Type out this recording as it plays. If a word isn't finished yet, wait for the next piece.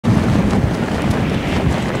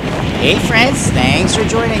Hey friends, thanks for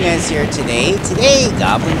joining us here today. Today,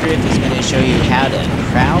 Goblin Griff is going to show you how to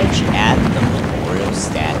crouch at the memorial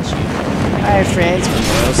statue. Alright friends,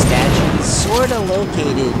 memorial statue is sort of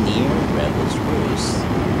located near Rebel's Roost.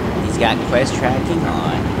 He's got quest tracking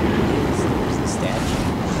on. Here it is, there's the statue.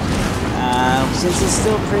 Since it's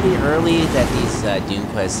still pretty early that these Doom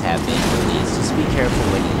quests have been released, just be careful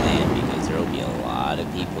when you land because there will be a lot of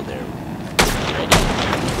people there ready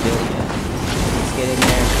to kill you. Let's get in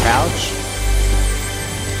there, crouch,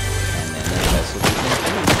 and then the rest will be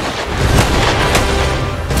complete.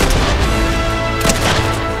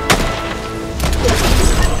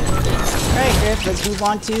 Alright, Griff, let's move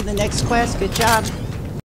on to the next quest. Good job.